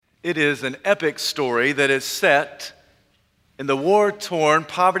It is an epic story that is set in the war-torn,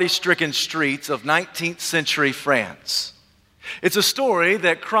 poverty-stricken streets of 19th century France. It's a story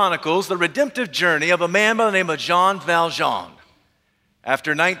that chronicles the redemptive journey of a man by the name of Jean Valjean.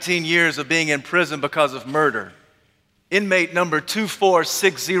 After 19 years of being in prison because of murder, inmate number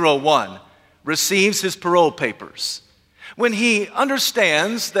 24601 receives his parole papers. When he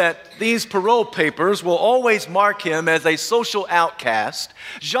understands that these parole papers will always mark him as a social outcast,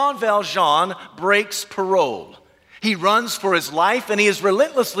 Jean Valjean breaks parole. He runs for his life and he is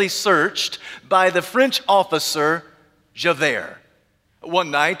relentlessly searched by the French officer Javert.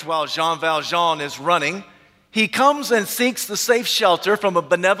 One night, while Jean Valjean is running, he comes and seeks the safe shelter from a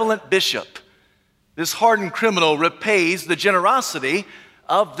benevolent bishop. This hardened criminal repays the generosity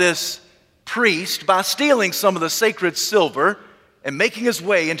of this priest by stealing some of the sacred silver and making his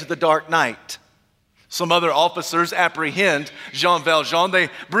way into the dark night. Some other officers apprehend Jean Valjean. They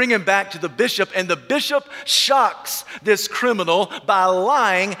bring him back to the bishop, and the bishop shocks this criminal by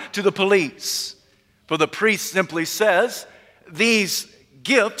lying to the police. For the priest simply says, these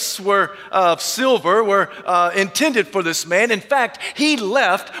gifts of silver were intended for this man. In fact, he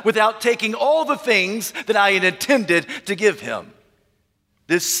left without taking all the things that I had intended to give him.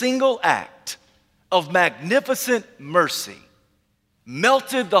 This single act of magnificent mercy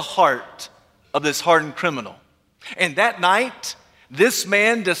melted the heart of this hardened criminal. And that night, this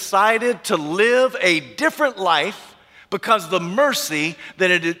man decided to live a different life because of the mercy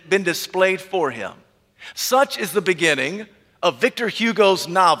that had been displayed for him. Such is the beginning of Victor Hugo's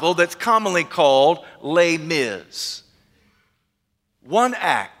novel that's commonly called Les Mis. One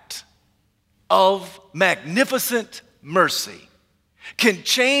act of magnificent mercy can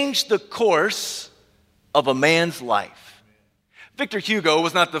change the course of a man's life. Victor Hugo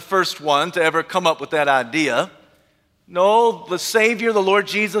was not the first one to ever come up with that idea. No, the Savior, the Lord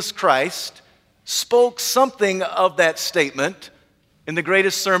Jesus Christ, spoke something of that statement in the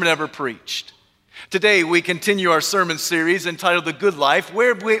greatest sermon ever preached. Today, we continue our sermon series entitled The Good Life,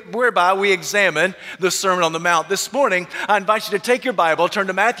 whereby we examine the Sermon on the Mount. This morning, I invite you to take your Bible, turn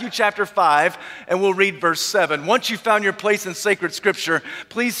to Matthew chapter 5, and we'll read verse 7. Once you've found your place in sacred scripture,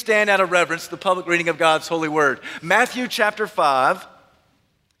 please stand out of reverence to the public reading of God's holy word. Matthew chapter 5,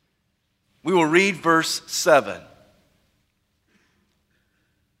 we will read verse 7.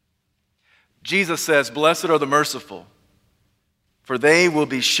 Jesus says, "Blessed are the merciful, for they will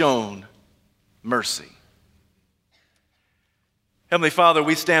be shown mercy." Heavenly Father,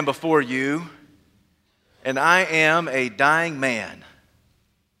 we stand before you, and I am a dying man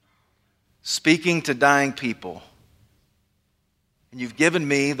speaking to dying people. And you've given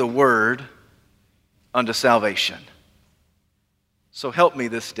me the word unto salvation. So help me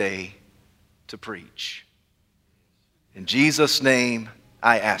this day to preach. In Jesus' name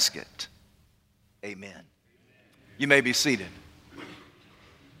I ask it. Amen. You may be seated.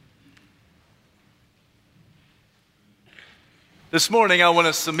 This morning, I want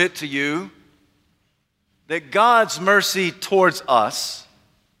to submit to you that God's mercy towards us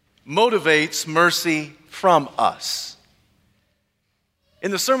motivates mercy from us.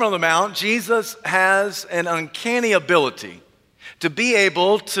 In the Sermon on the Mount, Jesus has an uncanny ability to be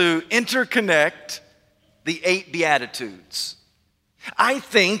able to interconnect the 8 Beatitudes. I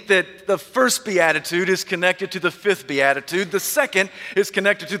think that the first beatitude is connected to the 5th beatitude, the second is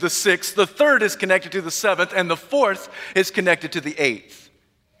connected to the 6th, the third is connected to the 7th, and the 4th is connected to the 8th.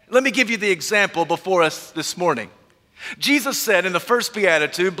 Let me give you the example before us this morning. Jesus said in the first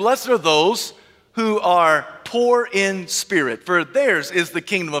beatitude, "Blessed are those who are poor in spirit, for theirs is the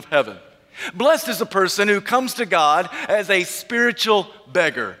kingdom of heaven." Blessed is the person who comes to God as a spiritual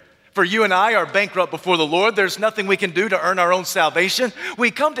beggar. For you and I are bankrupt before the Lord. There's nothing we can do to earn our own salvation.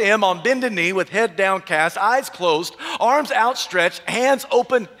 We come to Him on bended knee with head downcast, eyes closed, arms outstretched, hands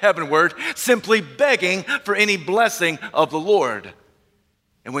open heavenward, simply begging for any blessing of the Lord.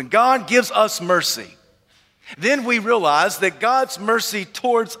 And when God gives us mercy, then we realize that God's mercy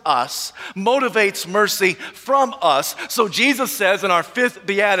towards us motivates mercy from us. So Jesus says in our 5th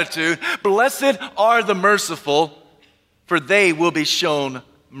beatitude, "Blessed are the merciful, for they will be shown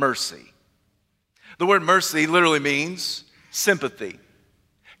mercy." The word mercy literally means sympathy,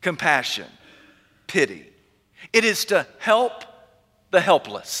 compassion, pity. It is to help the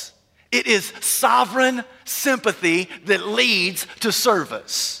helpless. It is sovereign sympathy that leads to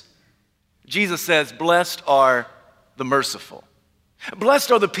service. Jesus says, "Blessed are the merciful."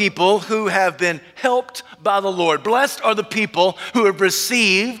 Blessed are the people who have been helped by the Lord. Blessed are the people who have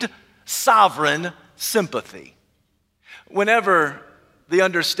received sovereign sympathy. Whenever the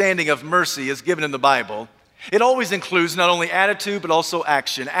understanding of mercy is given in the Bible, It always includes not only attitude, but also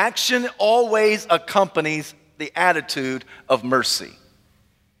action. Action always accompanies the attitude of mercy.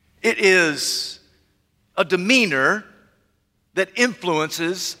 It is a demeanor that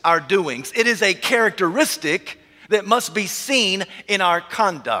influences our doings. It is a characteristic that must be seen in our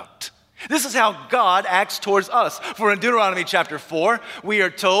conduct. This is how God acts towards us. For in Deuteronomy chapter 4, we are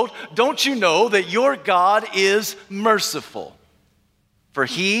told, "Don't you know that your God is merciful? For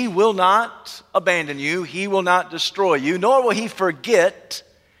he will not abandon you, he will not destroy you, nor will he forget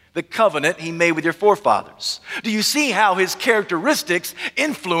the covenant he made with your forefathers." Do you see how his characteristics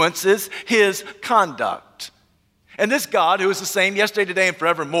influences his conduct? And this God, who is the same yesterday, today, and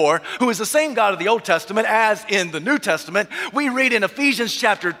forevermore, who is the same God of the Old Testament as in the New Testament, we read in Ephesians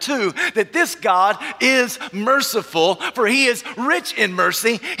chapter 2 that this God is merciful, for he is rich in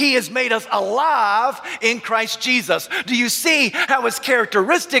mercy. He has made us alive in Christ Jesus. Do you see how his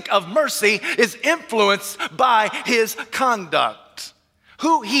characteristic of mercy is influenced by his conduct?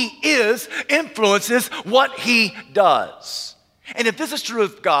 Who he is influences what he does. And if this is true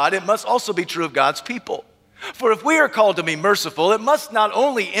of God, it must also be true of God's people. For if we are called to be merciful, it must not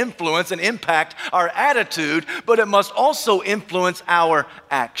only influence and impact our attitude, but it must also influence our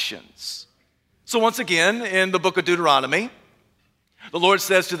actions. So once again, in the book of Deuteronomy, the Lord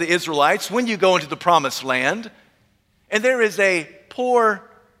says to the Israelites, when you go into the promised land, and there is a poor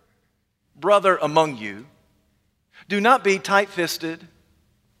brother among you, do not be tight-fisted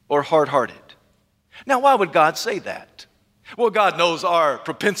or hard-hearted. Now, why would God say that? Well, God knows our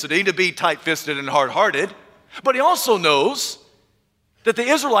propensity to be tight-fisted and hard-hearted, but he also knows that the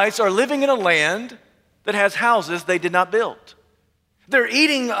Israelites are living in a land that has houses they did not build. They're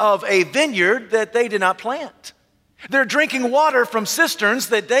eating of a vineyard that they did not plant. They're drinking water from cisterns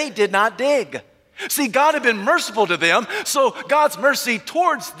that they did not dig. See, God had been merciful to them, so God's mercy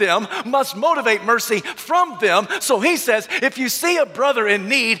towards them must motivate mercy from them. So he says, if you see a brother in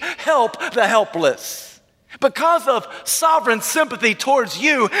need, help the helpless. Because of sovereign sympathy towards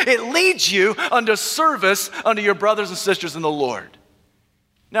you, it leads you unto service unto your brothers and sisters in the Lord.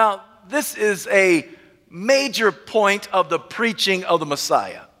 Now, this is a major point of the preaching of the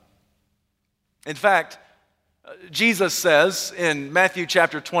Messiah. In fact, Jesus says in Matthew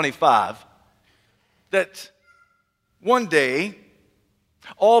chapter 25 that one day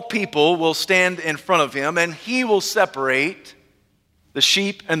all people will stand in front of him and he will separate the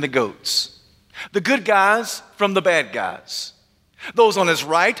sheep and the goats, the good guys from the bad guys. Those on his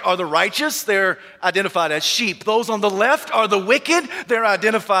right are the righteous. They're identified as sheep. Those on the left are the wicked. They're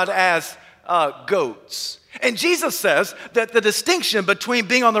identified as goats. And Jesus says that the distinction between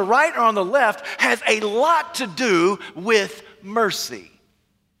being on the right or on the left has a lot to do with mercy.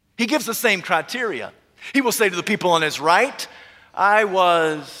 He gives the same criteria. He will say to the people on his right, I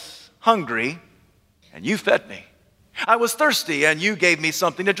was hungry and you fed me. I was thirsty and you gave me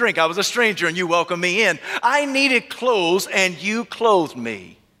something to drink. I was a stranger and you welcomed me in. I needed clothes and you clothed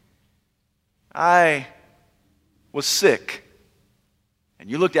me. I was sick and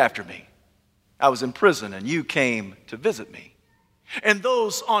you looked after me. I was in prison and you came to visit me. And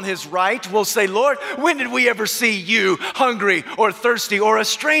those on his right will say, Lord, when did we ever see you hungry or thirsty or a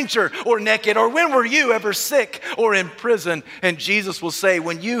stranger or naked? Or when were you ever sick or in prison? And Jesus will say,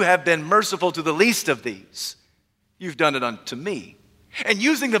 when you have been merciful to the least of these, you've done it unto me. And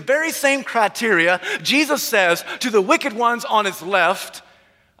using the very same criteria, Jesus says to the wicked ones on his left,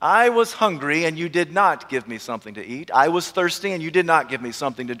 I was hungry and you did not give me something to eat. I was thirsty and you did not give me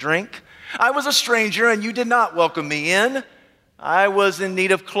something to drink. I was a stranger and you did not welcome me in. I was in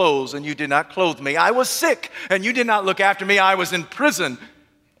need of clothes and you did not clothe me. I was sick and you did not look after me. I was in prison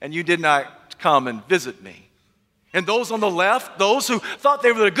and you did not come and visit me. And those on the left, those who thought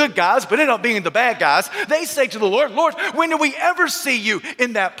they were the good guys but ended up being the bad guys, they say to the Lord, Lord, when did we ever see you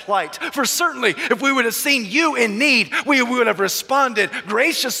in that plight? For certainly if we would have seen you in need, we would have responded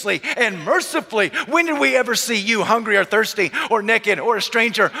graciously and mercifully. When did we ever see you hungry or thirsty or naked or a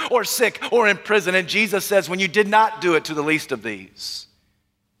stranger or sick or in prison? And Jesus says, when you did not do it to the least of these,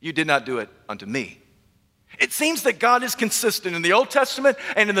 you did not do it unto me. It seems that God is consistent in the Old Testament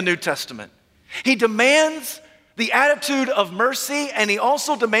and in the New Testament. He demands the attitude of mercy, and he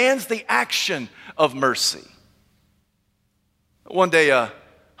also demands the action of mercy. One day, a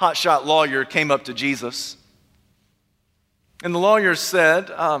hotshot lawyer came up to Jesus, and the lawyer said,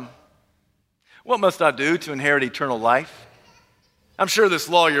 what must I do to inherit eternal life? I'm sure this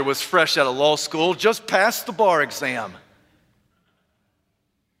lawyer was fresh out of law school, just passed the bar exam.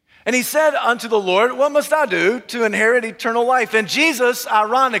 And he said unto the Lord, what must I do to inherit eternal life? And Jesus,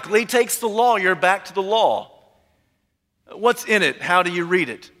 ironically, takes the lawyer back to the law. What's in it? How do you read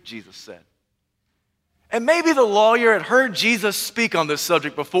it? Jesus said. And maybe the lawyer had heard Jesus speak on this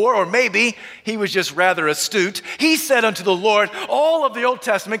subject before, or maybe he was just rather astute. He said unto the Lord, all of the Old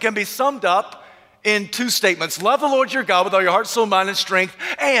Testament can be summed up in two statements. Love the Lord your God with all your heart, soul, mind, and strength,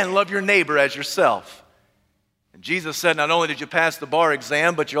 and love your neighbor as yourself. And Jesus said, not only did you pass the bar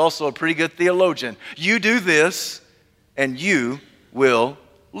exam, but you're also a pretty good theologian. You do this, and you will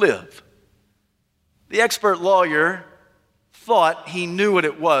live. The expert lawyer thought he knew what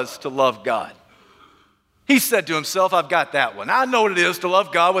it was to love God. He said to himself, I've got that one. I know what it is to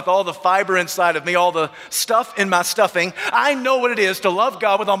love God with all the fiber inside of me, all the stuff in my stuffing. I know what it is to love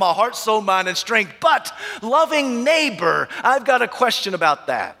God with all my heart, soul, mind, and strength. But loving neighbor, I've got a question about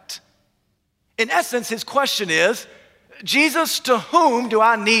that. In essence, his question is, Jesus, to whom do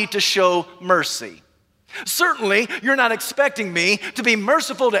I need to show mercy? Certainly, you're not expecting me to be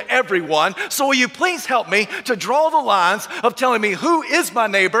merciful to everyone, so will you please help me to draw the lines of telling me who is my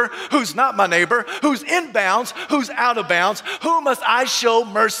neighbor, who's not my neighbor, who's in bounds, who's out of bounds, who must I show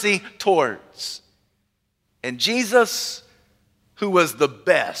mercy towards? And Jesus, who was the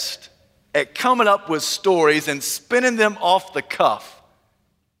best at coming up with stories and spinning them off the cuff,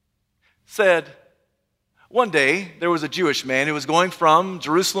 said, one day there was a Jewish man who was going from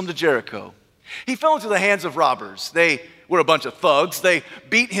Jerusalem to Jericho. He fell into the hands of robbers. They were a bunch of thugs. They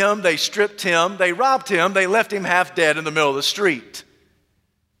beat him, they stripped him, they robbed him, they left him half dead in the middle of the street.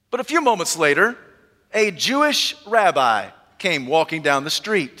 But a few moments later, a Jewish rabbi came walking down the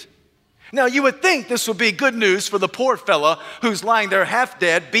street. Now, you would think this would be good news for the poor fella who's lying there half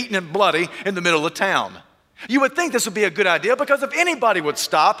dead, beaten and bloody in the middle of town. You would think this would be a good idea because if anybody would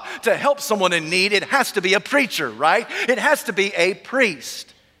stop to help someone in need, it has to be a preacher, right? It has to be a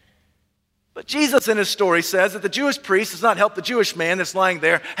priest. But Jesus in his story says that the Jewish priest does not help the Jewish man that's lying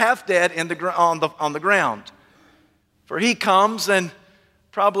there half dead on the ground. For he comes and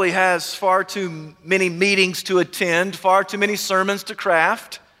probably has far too many meetings to attend, far too many sermons to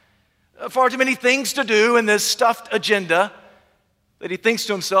craft, far too many things to do in this stuffed agenda that he thinks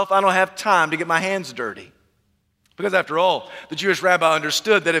to himself, I don't have time to get my hands dirty. Because after all, the Jewish rabbi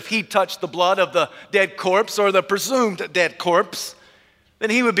understood that if he touched the blood of the dead corpse or the presumed dead corpse, then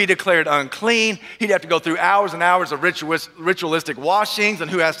he would be declared unclean. He'd have to go through hours and hours of ritualistic washings,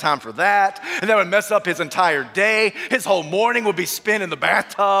 and who has time for that? And that would mess up his entire day. His whole morning would be spent in the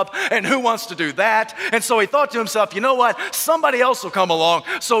bathtub, and who wants to do that? And so he thought to himself, you know what? Somebody else will come along.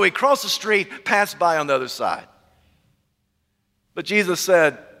 So he crossed the street, passed by on the other side. But Jesus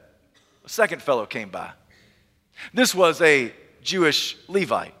said, a second fellow came by. This was a Jewish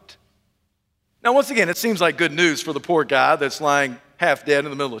Levite. Now, once again, it seems like good news for the poor guy that's lying half dead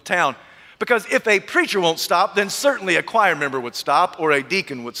in the middle of town. Because if a preacher won't stop, then certainly a choir member would stop, or a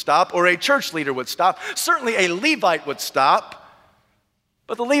deacon would stop, or a church leader would stop. Certainly a Levite would stop.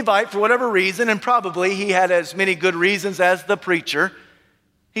 But the Levite, for whatever reason, and probably he had as many good reasons as the preacher,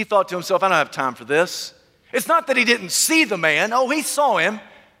 he thought to himself, I don't have time for this. It's not that he didn't see the man. Oh, he saw him.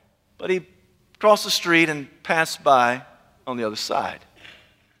 But he crossed the street and passed by on the other side.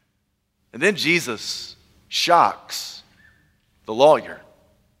 And then Jesus shocks the lawyer.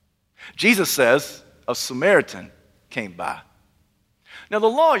 Jesus says a Samaritan came by. Now the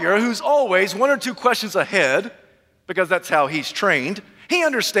lawyer, who's always one or two questions ahead, because that's how he's trained, he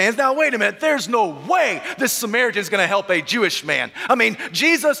understands, now wait a minute, there's no way this Samaritan's going to help a Jewish man. I mean,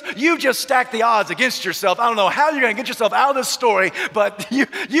 Jesus, you just stacked the odds against yourself. I don't know how you're going to get yourself out of this story, but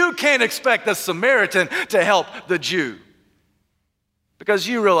you can't expect the Samaritan to help the Jew. Because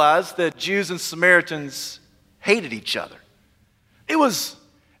you realize that Jews and Samaritans hated each other. It was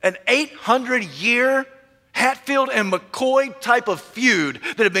an 800-year Hatfield and McCoy type of feud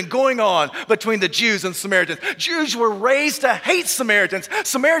that had been going on between the Jews and Samaritans. Jews were raised to hate Samaritans.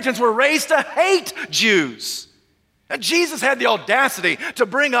 Samaritans were raised to hate Jews. And Jesus had the audacity to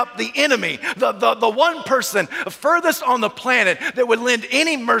bring up the enemy, the one person furthest on the planet that would lend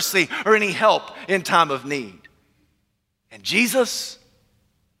any mercy or any help in time of need. And Jesus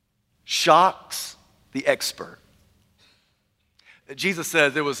shocks the expert. Jesus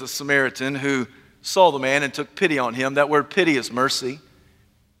said there was a Samaritan who saw the man and took pity on him. That word pity is mercy.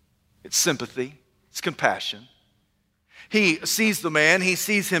 It's sympathy. It's compassion. He sees the man. He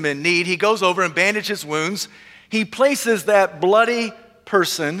sees him in need. He goes over and bandages his wounds. He places that bloody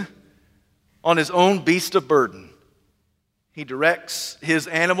person on his own beast of burden. He directs his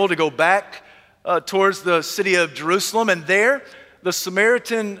animal to go back towards the city of Jerusalem. And there, the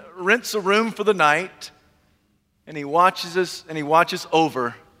Samaritan rents a room for the night. And he watches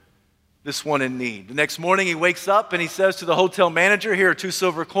over this one in need. The next morning he wakes up and he says to the hotel manager, here are 2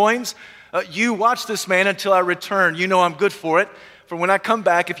 silver coins. You watch this man until I return. You know I'm good for it. For when I come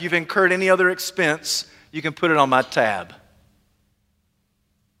back, if you've incurred any other expense, You can put it on my tab.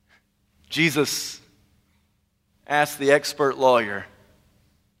 Jesus asked the expert lawyer,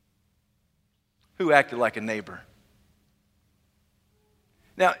 who acted like a neighbor?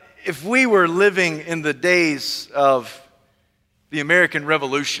 Now, if we were living in the days of the American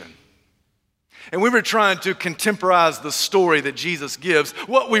Revolution, and we were trying to contemporize the story that Jesus gives,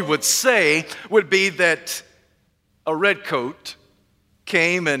 what we would say would be that a redcoat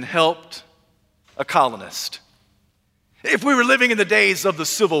came and helped a colonist. If we were living in the days of the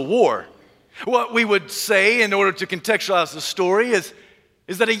Civil War, what we would say in order to contextualize the story is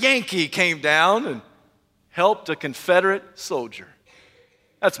that a Yankee came down and helped a Confederate soldier.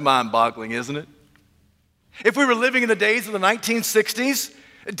 That's mind-boggling, isn't it? If we were living in the days of the 1960s,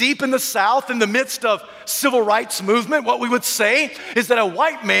 deep in the South, in the midst of civil rights movement, what we would say is that a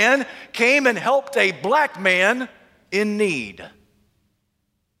white man came and helped a black man in need.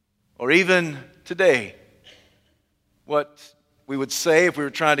 Or even today, what we would say if we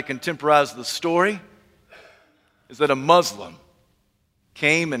were trying to contemporize the story is that a Muslim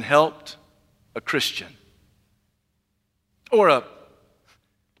came and helped a Christian. Or a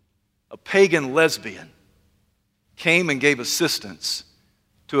pagan lesbian came and gave assistance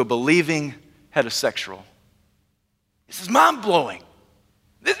to a believing heterosexual. This is mind-blowing.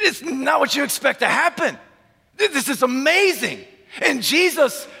 This is not what you expect to happen. This is amazing. And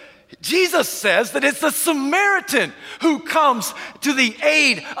Jesus says that it's the Samaritan who comes to the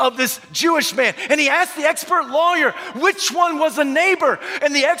aid of this Jewish man. And he asks the expert lawyer, which one was a neighbor?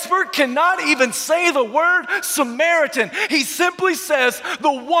 And the expert cannot even say the word Samaritan. He simply says,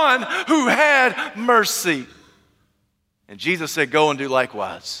 the one who had mercy. And Jesus said, go and do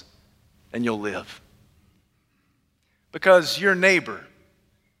likewise, and you'll live. Because your neighbor,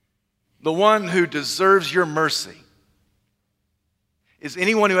 the one who deserves your mercy, is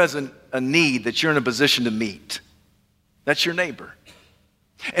anyone who has a need that you're in a position to meet. That's your neighbor.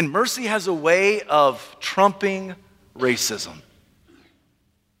 And mercy has a way of trumping racism.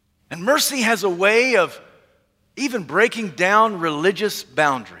 And mercy has a way of even breaking down religious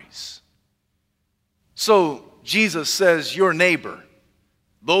boundaries. So Jesus says your neighbor,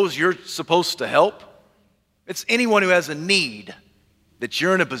 those you're supposed to help, it's anyone who has a need that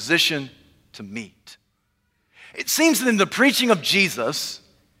you're in a position to meet. It seems that in the preaching of Jesus,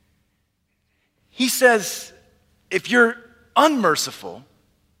 he says, if you're unmerciful,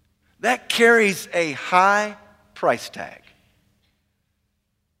 that carries a high price tag.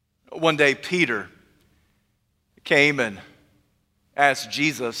 One day, Peter came and asked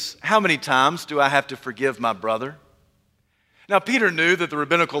Jesus, how many times do I have to forgive my brother? Now, Peter knew that the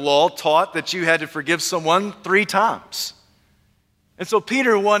rabbinical law taught that you had to forgive someone 3 times. And so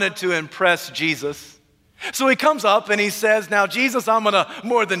Peter wanted to impress Jesus. So he comes up and he says, now, Jesus, I'm going to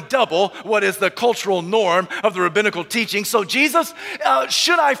more than double what is the cultural norm of the rabbinical teaching. So, Jesus,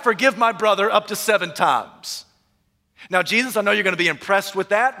 should I forgive my brother up to 7 times? Now, Jesus, I know you're going to be impressed with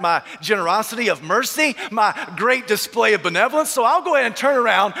that, my generosity of mercy, my great display of benevolence. So I'll go ahead and turn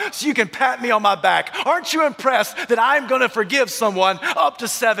around so you can pat me on my back. Aren't you impressed that I'm going to forgive someone up to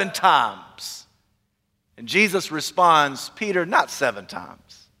 7 times? And Jesus responds, Peter, not 7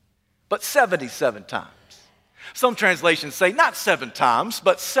 times, but 77 times. Some translations say not 7 times,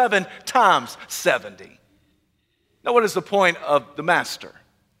 but 7 times 70. Now, what is the point of the master?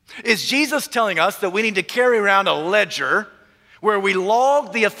 Is Jesus telling us that we need to carry around a ledger where we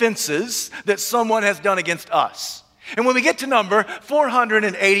log the offenses that someone has done against us? And when we get to number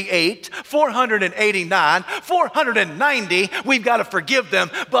 488, 489, 490, we've got to forgive them.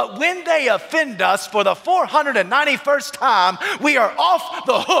 But when they offend us for the 491st time, we are off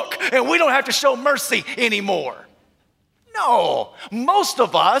the hook and we don't have to show mercy anymore. No, most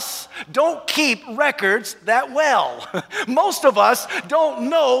of us don't keep records that well. Most of us don't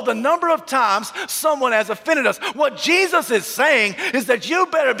know the number of times someone has offended us. What Jesus is saying is that you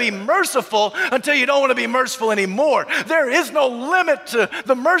better be merciful until you don't want to be merciful anymore. There is no limit to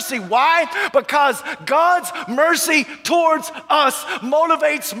the mercy. Why? Because God's mercy towards us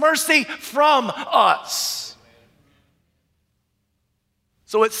motivates mercy from us.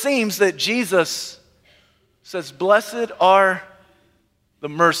 So it seems that Jesus says, blessed are the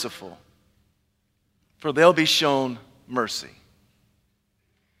merciful, for they'll be shown mercy.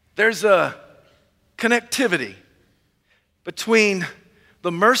 There's a connectivity between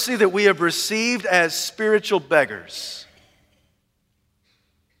the mercy that we have received as spiritual beggars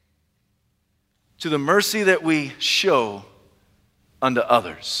to the mercy that we show unto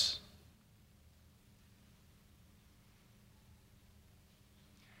others.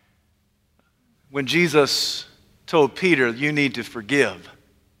 When Jesus told Peter, you need to forgive,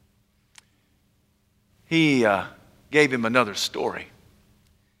 he gave him another story.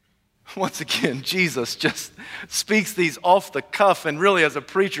 Once again, Jesus just speaks these off the cuff, and really as a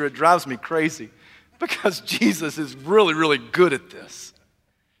preacher it drives me crazy because Jesus is really, really good at this.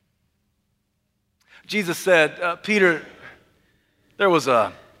 Jesus said, Peter, there was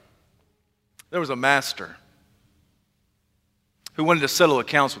a master who wanted to settle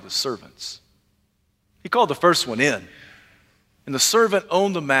accounts with his servants. He called the first one in, and the servant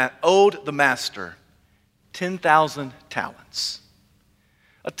owed the master 10,000 talents.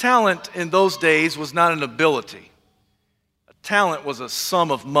 A talent in those days was not an ability. A talent was a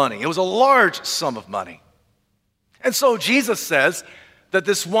sum of money. It was a large sum of money. And so Jesus says that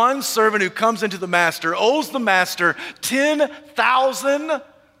this one servant who comes into the master owes the master 10,000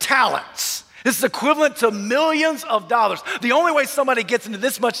 talents. This is equivalent to millions of dollars. The only way somebody gets into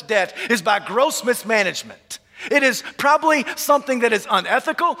this much debt is by gross mismanagement. It is probably something that is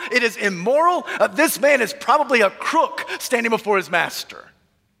unethical. It is immoral. This man is probably a crook standing before his master.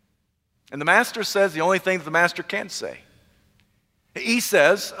 And the master says the only thing that the master can say. He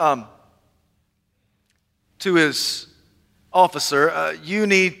says to his officer, you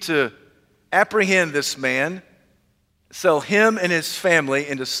need to apprehend this man, sell him and his family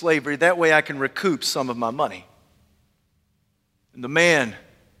into slavery. That way I can recoup some of my money. And the man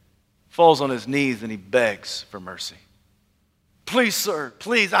falls on his knees and he begs for mercy. Please, sir,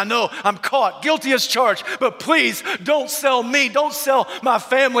 please, I know I'm caught, guilty as charged, but please don't sell me, don't sell my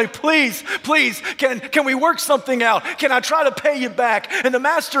family, please, can we work something out? Can I try to pay you back? And the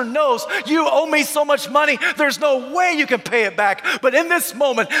master knows you owe me so much money, there's no way you can pay it back. But in this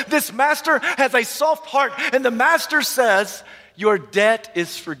moment, this master has a soft heart, and the master says, your debt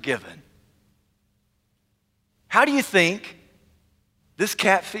is forgiven. How do you think this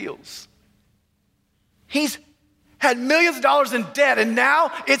cat feels? He's had millions of dollars in debt, and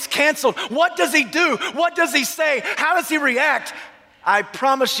now it's canceled. What does he do? What does he say? How does he react? I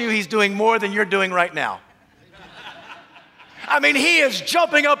promise you he's doing more than you're doing right now. I mean, he is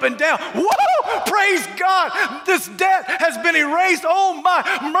jumping up and down. Woo! Praise God. This debt has been erased. Oh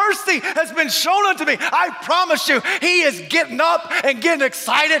my, mercy has been shown unto me. I promise you, he is getting up and getting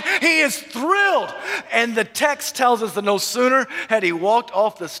excited. He is thrilled. And the text tells us that no sooner had he walked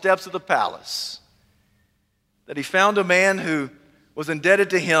off the steps of the palace that he found a man who was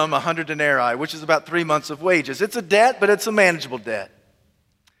indebted to him 100 denarii, which is about 3 months of wages. It's a debt, but it's a manageable debt.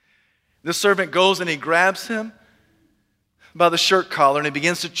 The servant goes and he grabs him by the shirt collar and he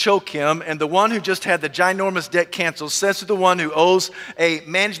begins to choke him. And the one who just had the ginormous debt canceled says to the one who owes a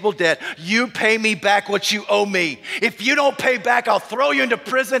manageable debt, you pay me back what you owe me. If you don't pay back, I'll throw you into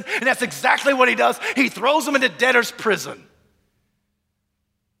prison. And that's exactly what he does. He throws him into debtor's prison.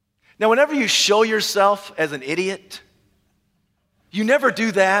 Now, whenever you show yourself as an idiot, you never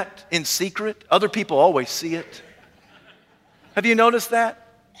do that in secret. Other people always see it. Have you noticed that?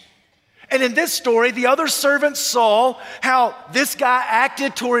 And in this story, the other servants saw how this guy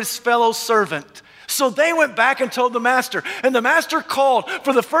acted toward his fellow servant. So they went back and told the master. And the master called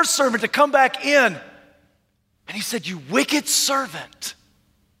for the first servant to come back in. And he said, you wicked servant.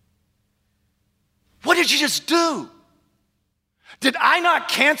 What did you just do? Did I not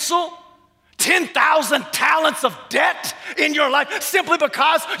cancel 10,000 talents of debt in your life simply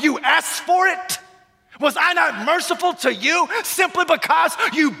because you asked for it? Was I not merciful to you simply because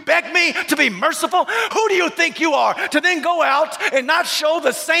you begged me to be merciful? Who do you think you are to then go out and not show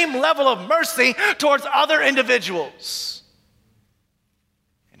the same level of mercy towards other individuals?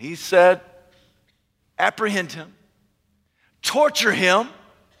 And he said, apprehend him, torture him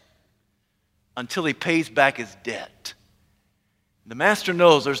until he pays back his debt. The master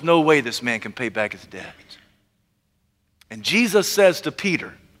knows there's no way this man can pay back his debt. And Jesus says to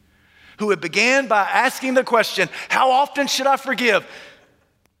Peter, who had began by asking the question, how often should I forgive?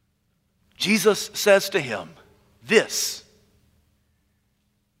 Jesus says to him, this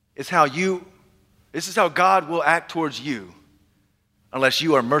is how God will act towards you unless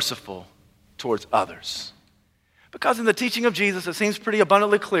you are merciful towards others. Because in the teaching of Jesus, it seems pretty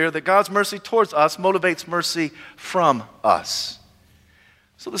abundantly clear that God's mercy towards us motivates mercy from us.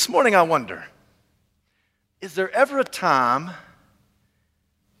 So this morning I wonder, is there ever a time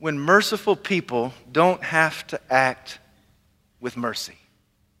when merciful people don't have to act with mercy?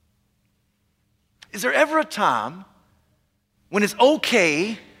 Is there ever a time when it's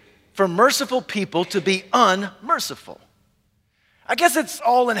okay for merciful people to be unmerciful? I guess it's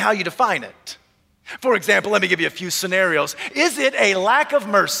all in how you define it. For example, let me give you a few scenarios. Is it a lack of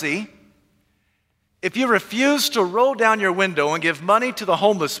mercy if you refuse to roll down your window and give money to the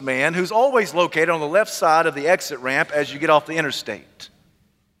homeless man who's always located on the left side of the exit ramp as you get off the interstate?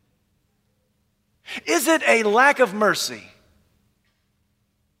 Is it a lack of mercy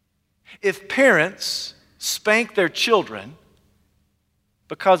if parents spank their children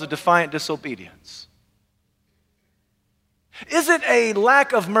because of defiant disobedience? Is it a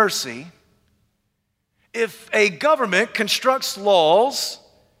lack of mercy if a government constructs laws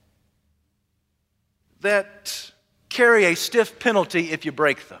that carry a stiff penalty if you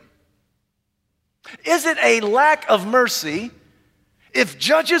break them? Is it a lack of mercy if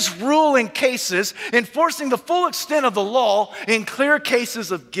judges rule in cases enforcing the full extent of the law in clear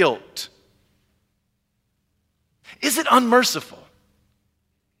cases of guilt? Is it unmerciful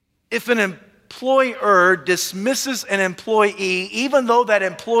if an employer dismisses an employee even though that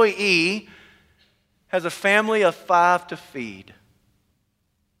employee has a family of 5 to feed?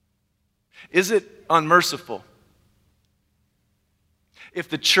 Is it unmerciful if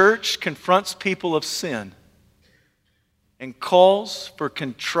the church confronts people of sin and calls for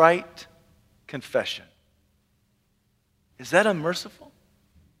contrite confession? Is that unmerciful?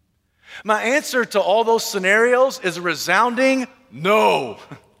 My answer to all those scenarios is a resounding no.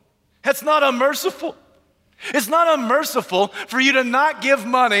 That's not unmerciful. It's not unmerciful for you to not give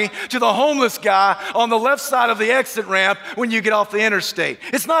money to the homeless guy on the left side of the exit ramp when you get off the interstate.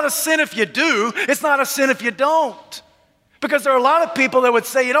 It's not a sin if you do. It's not a sin if you don't. Because there are a lot of people that would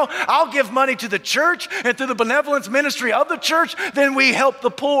say, I'll give money to the church and through the benevolence ministry of the church, then we help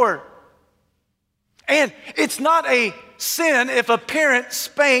the poor. And it's not a sin if a parent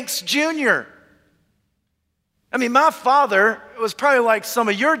spanks Junior. I mean, my father was probably like some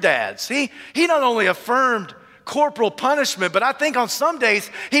of your dads. He not only affirmed corporal punishment, but I think on some days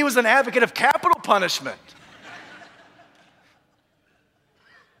he was an advocate of capital punishment.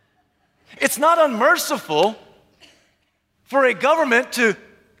 It's not unmerciful for a government to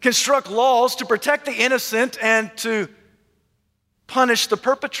construct laws to protect the innocent and to punish the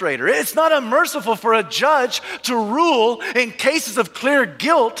perpetrator. It's not unmerciful for a judge to rule in cases of clear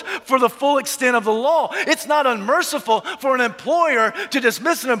guilt for the full extent of the law. It's not unmerciful for an employer to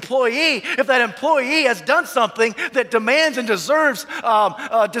dismiss an employee if that employee has done something that demands and deserves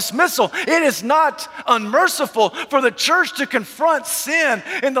dismissal. It is not unmerciful for the church to confront sin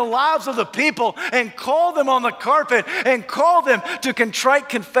in the lives of the people and call them on the carpet and call them to contrite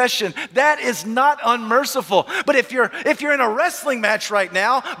confession. That is not unmerciful. But if you're in a wrestling match right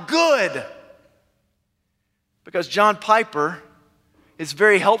now, good. Because John Piper is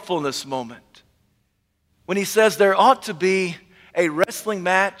very helpful in this moment when he says there ought to be a wrestling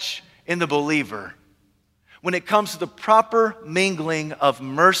match in the believer when it comes to the proper mingling of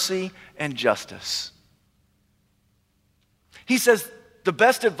mercy and justice. He says, the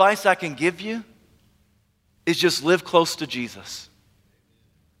best advice I can give you is just live close to Jesus.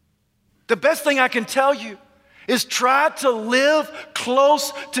 The best thing I can tell you is try to live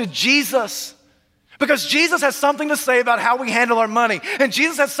close to Jesus. Because Jesus has something to say about how we handle our money. And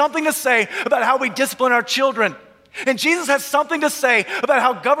Jesus has something to say about how we discipline our children. And Jesus has something to say about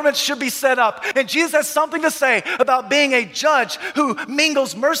how governments should be set up. And Jesus has something to say about being a judge who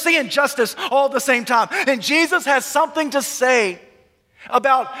mingles mercy and justice all at the same time. And Jesus has something to say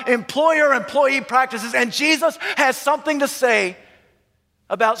about employer-employee practices. And Jesus has something to say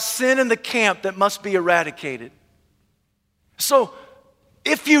about sin in the camp that must be eradicated. So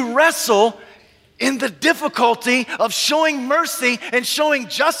if you wrestle in the difficulty of showing mercy and showing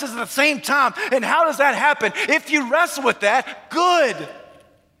justice at the same time, and how does that happen? If you wrestle with that, good.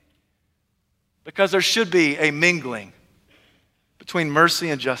 Because there should be a mingling between mercy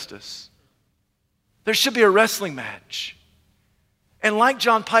and justice. There should be a wrestling match. And like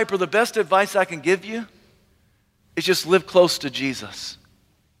John Piper, the best advice I can give you is just live close to Jesus.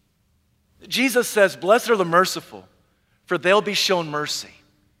 Jesus says, blessed are the merciful, for they'll be shown mercy.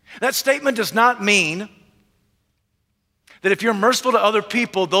 That statement does not mean that if you're merciful to other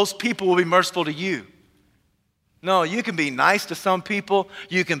people, those people will be merciful to you. No, you can be nice to some people,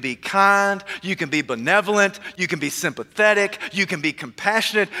 you can be kind, you can be benevolent, you can be sympathetic, you can be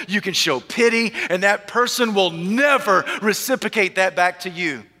compassionate, you can show pity, and that person will never reciprocate that back to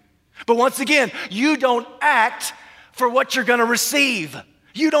you. But once again, you don't act for what you're going to receive.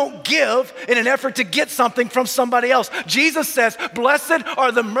 You don't give in an effort to get something from somebody else. Jesus says, blessed are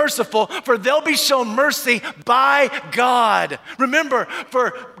the merciful, for they'll be shown mercy by God. Remember,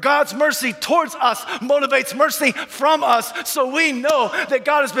 for God's mercy towards us motivates mercy from us. So we know that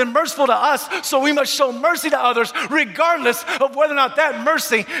God has been merciful to us, so we must show mercy to others regardless of whether or not that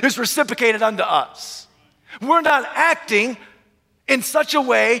mercy is reciprocated unto us. We're not acting in such a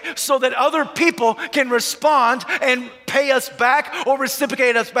way so that other people can respond and pay us back or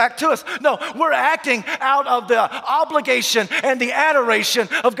reciprocate us back to us. No, we're acting out of the obligation and the adoration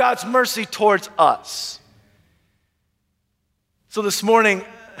of God's mercy towards us. So this morning,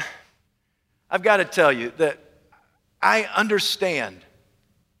 I've got to tell you that I understand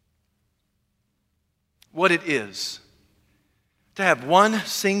what it is to have one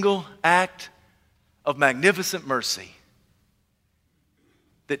single act of magnificent mercy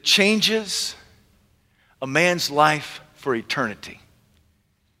that changes a man's life for eternity.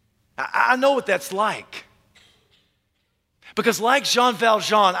 I know what that's like. Because like Jean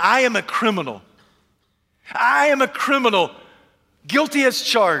Valjean, I am a criminal. I am a criminal, guilty as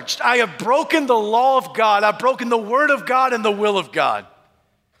charged. I have broken the law of God. I've broken the word of God and the will of God.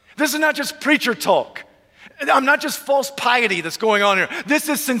 This is not just preacher talk. I'm not just false piety that's going on here. This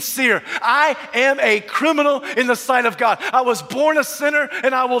is sincere. I am a criminal in the sight of God. I was born a sinner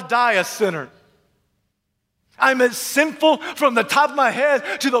and I will die a sinner. I'm as sinful from the top of my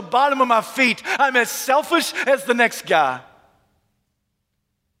head to the bottom of my feet. I'm as selfish as the next guy.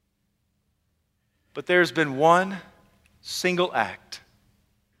 But there's been one single act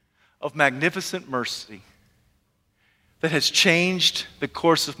of magnificent mercy that has changed the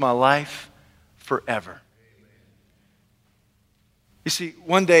course of my life forever. You see,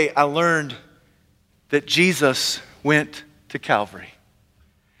 one day I learned that Jesus went to Calvary.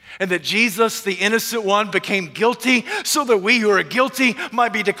 And that Jesus, the innocent one, became guilty so that we who are guilty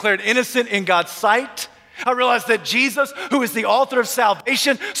might be declared innocent in God's sight. I realized that Jesus, who is the author of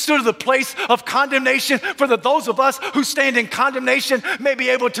salvation, stood at the place of condemnation for those of us who stand in condemnation may be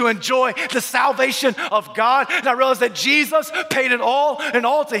able to enjoy the salvation of God. And I realized that Jesus paid it all, and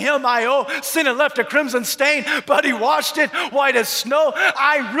all to him I owe. Sin had left a crimson stain, but he washed it white as snow.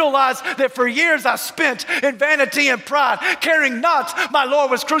 I realized that for years I spent in vanity and pride, caring not my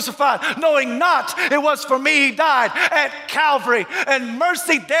Lord was crucified, knowing not it was for me he died at Calvary. And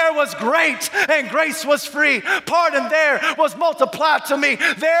mercy there was great, and grace was free. Pardon there was multiplied to me.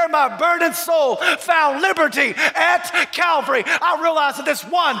 There my burdened soul found liberty at Calvary. I realized that this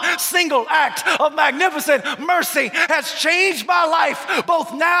one single act of magnificent mercy has changed my life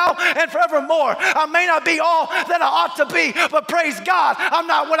both now and forevermore. I may not be all that I ought to be, but praise God, I'm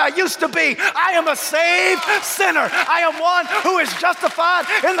not what I used to be. I am a saved sinner. I am one who is justified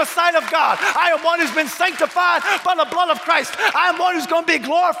in the sight of God. I am one who's been sanctified by the blood of Christ. I am one who's going to be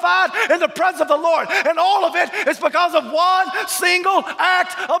glorified in the presence of the Lord. And all of it is because of one single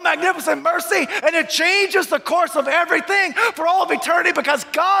act of magnificent mercy, and it changes the course of everything for all of eternity because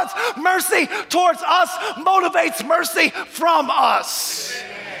God's mercy towards us motivates mercy from us.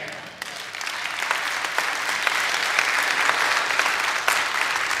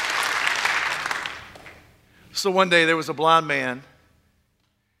 So one day there was a blind man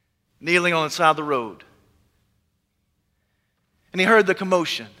kneeling on the side of the road, and he heard the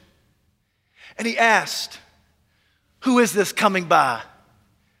commotion. And he asked, "Who is this coming by?"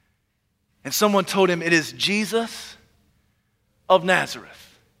 And someone told him, "It is Jesus of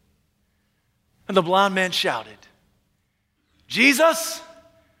Nazareth." And the blind man shouted, "Jesus,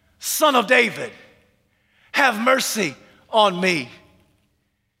 Son of David, have mercy on me."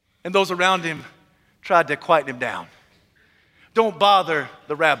 And those around him tried to quiet him down. Don't bother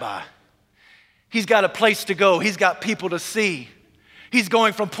the rabbi. He's got a place to go. He's got people to see. He's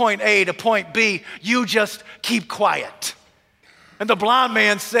going from point A to point B. You just keep quiet. And the blind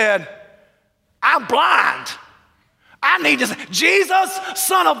man said, "I'm blind. I need to say, Jesus,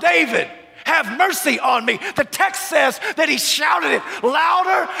 Son of David, have mercy on me." The text says that he shouted it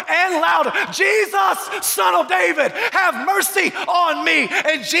louder and louder. "Jesus, Son of David, have mercy on me."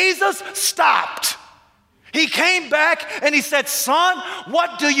 And Jesus stopped. He came back and he said, "Son,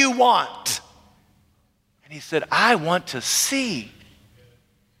 what do you want?" And he said, "I want to see."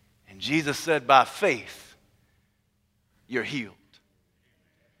 Jesus said, "By faith, you're healed."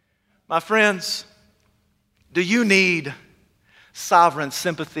 My friends, do you need sovereign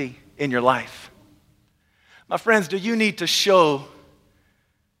sympathy in your life? My friends, do you need to show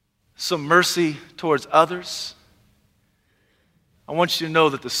some mercy towards others? I want you to know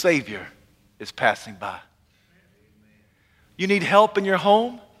that the Savior is passing by. You need help in your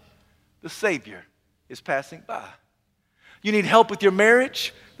home? The Savior is passing by. You need help with your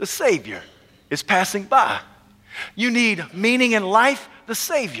marriage? The Savior is passing by. You need meaning in life? The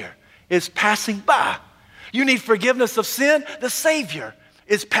Savior is passing by. You need forgiveness of sin? The Savior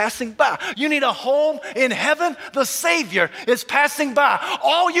is passing by. You need a home in heaven? The Savior is passing by.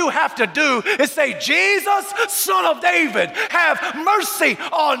 All you have to do is say, "Jesus, Son of David, have mercy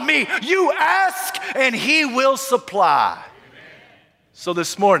on me." You ask and he will supply. So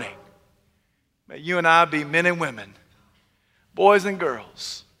this morning, may you and I be men and women, boys and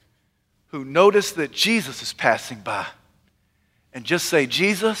girls, who notice that Jesus is passing by and just say,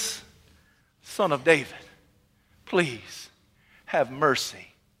 Jesus, Son of David, please have mercy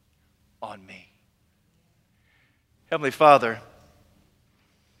on me. Heavenly Father,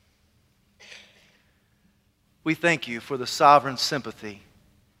 we thank you for the sovereign sympathy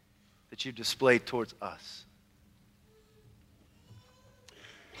that you've displayed towards us.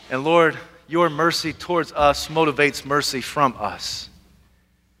 And Lord, your mercy towards us motivates mercy from us.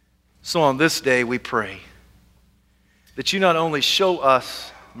 So on this day we pray that you not only show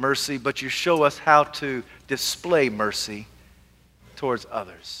us mercy, but you show us how to display mercy towards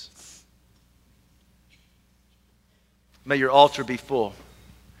others. May your altar be full.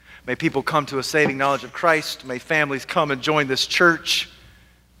 May people come to a saving knowledge of Christ. May families come and join this church.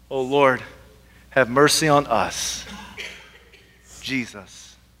 Oh Lord, have mercy on us. Jesus,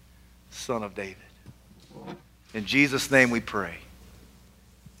 Son of David. In Jesus' name we pray.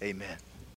 Amen.